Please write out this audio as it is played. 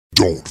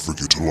Don't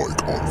forget to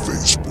like on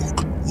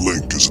Facebook.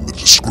 Link is in the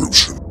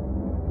description.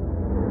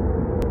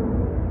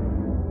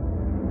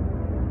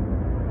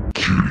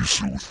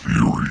 Kirrsu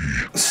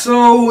theory.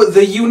 So,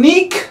 the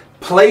unique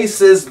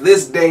places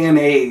this day and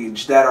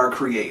age that are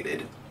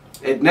created.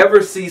 It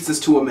never ceases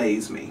to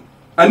amaze me.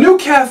 A new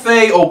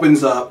cafe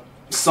opens up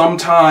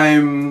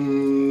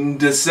sometime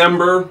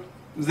December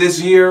this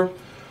year,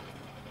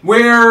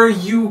 where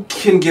you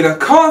can get a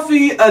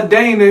coffee, a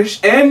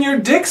Danish, and your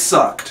dick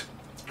sucked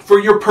for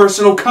your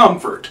personal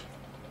comfort.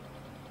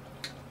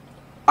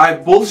 I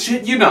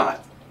bullshit you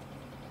not.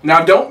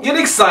 Now don't get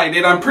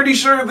excited, I'm pretty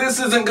sure this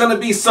isn't gonna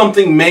be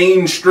something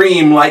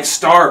mainstream like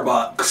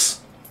Starbucks.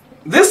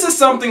 This is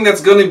something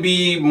that's gonna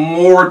be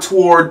more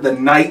toward the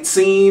night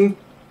scene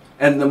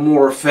and the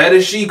more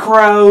fetishy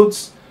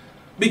crowds,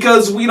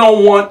 because we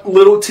don't want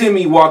little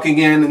Timmy walking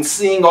in and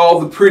seeing all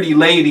the pretty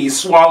ladies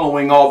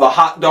swallowing all the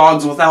hot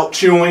dogs without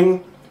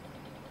chewing.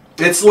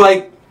 It's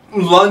like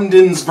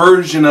London's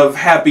version of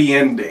Happy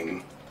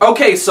Ending.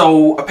 Okay,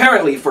 so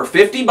apparently for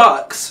 50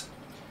 bucks,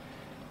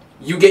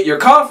 you get your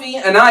coffee,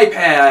 an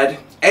iPad,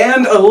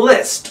 and a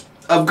list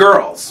of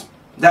girls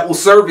that will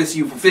service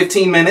you for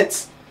 15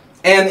 minutes,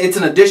 and it's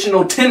an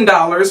additional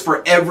 $10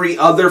 for every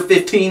other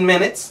 15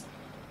 minutes.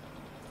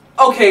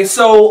 Okay,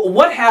 so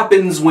what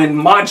happens when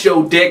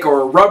Macho Dick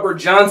or Rubber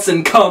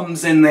Johnson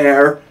comes in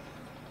there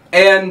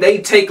and they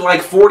take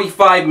like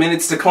 45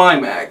 minutes to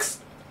climax?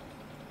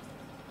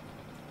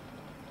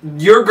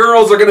 Your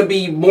girls are going to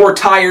be more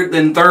tired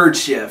than third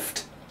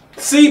shift.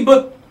 See,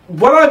 but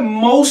what I'm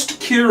most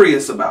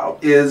curious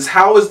about is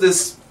how is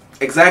this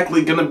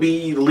exactly going to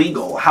be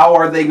legal? How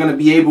are they going to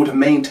be able to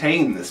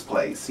maintain this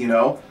place, you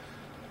know?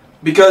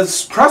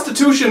 Because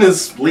prostitution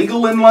is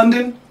legal in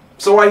London,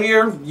 so I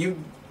hear.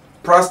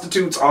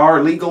 Prostitutes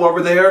are legal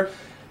over there.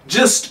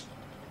 Just,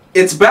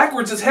 it's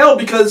backwards as hell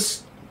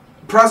because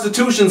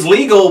prostitution's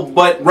legal,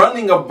 but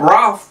running a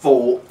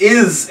brothel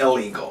is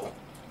illegal.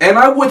 And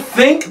I would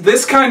think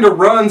this kind of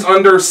runs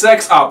under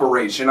sex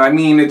operation. I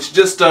mean, it's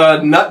just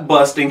a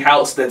nut-busting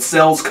house that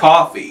sells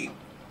coffee.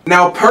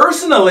 Now,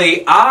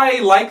 personally, I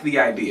like the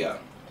idea.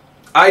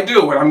 I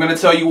do, and I'm going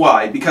to tell you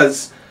why.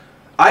 Because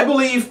I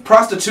believe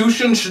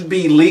prostitution should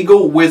be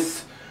legal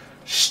with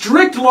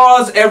strict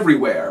laws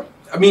everywhere.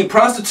 I mean,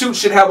 prostitutes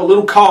should have a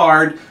little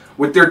card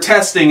with their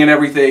testing and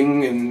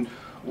everything, and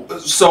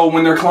so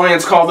when their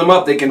clients call them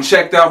up, they can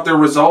check out their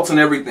results and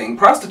everything.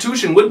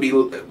 Prostitution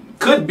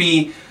could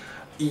be,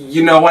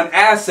 you know, an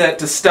asset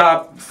to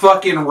stop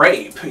fucking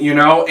rape, you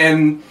know,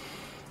 and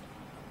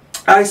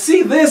I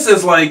see this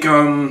as like,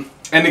 an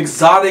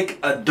exotic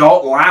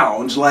adult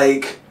lounge.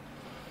 Like,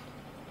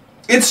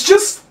 it's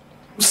just,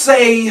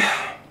 say,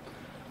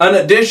 an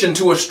addition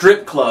to a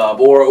strip club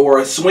or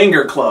a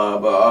swinger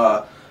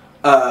club,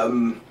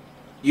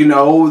 you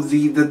know,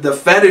 the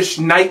fetish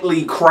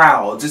nightly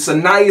crowds. It's a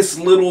nice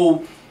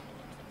little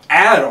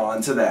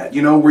add-on to that,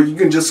 you know, where you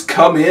can just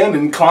come in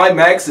and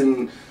climax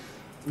and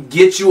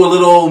get you a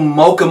little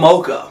mocha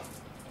mocha.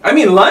 I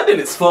mean, London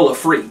is full of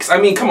freaks. I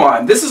mean, come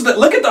on. This is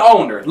look at the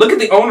owner. Look at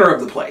the owner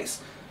of the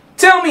place.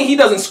 Tell me he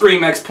doesn't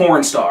scream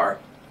ex-porn star.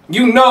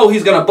 You know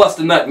he's gonna bust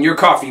a nut in your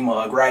coffee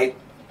mug, right?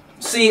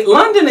 See,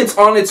 London is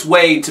on its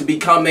way to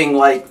becoming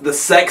like the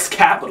sex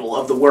capital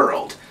of the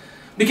world.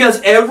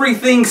 Because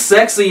everything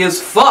sexy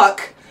as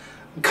fuck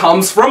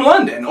comes from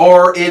London,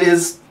 or it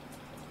is,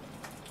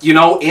 you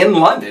know, in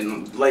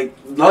London. Like,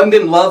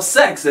 London loves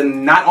sex,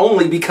 and not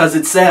only because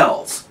it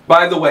sells.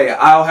 By the way,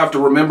 I'll have to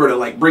remember to,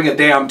 like, bring a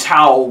damn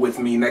towel with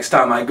me next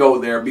time I go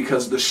there,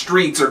 because the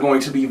streets are going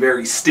to be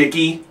very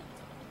sticky.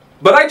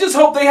 But I just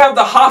hope they have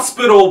the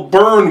hospital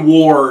burn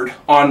ward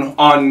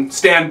on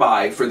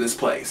standby for this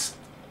place.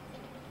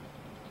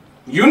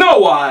 You know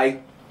why.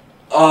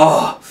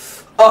 Oh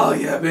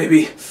yeah,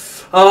 baby.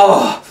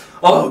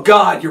 Oh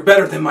God, you're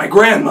better than my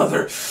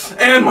grandmother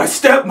and my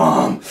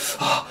stepmom.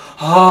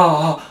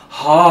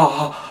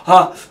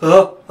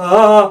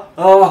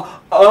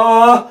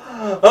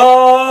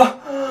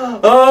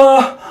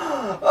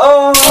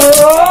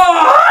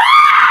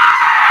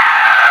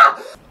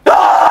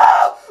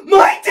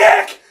 My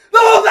dick!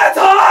 Oh, that's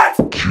hot!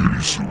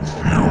 Kirrsu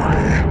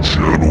theory.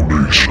 Channel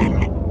Nation.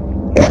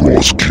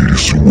 Cross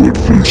Kirrsu at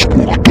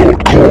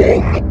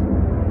Facebook.com.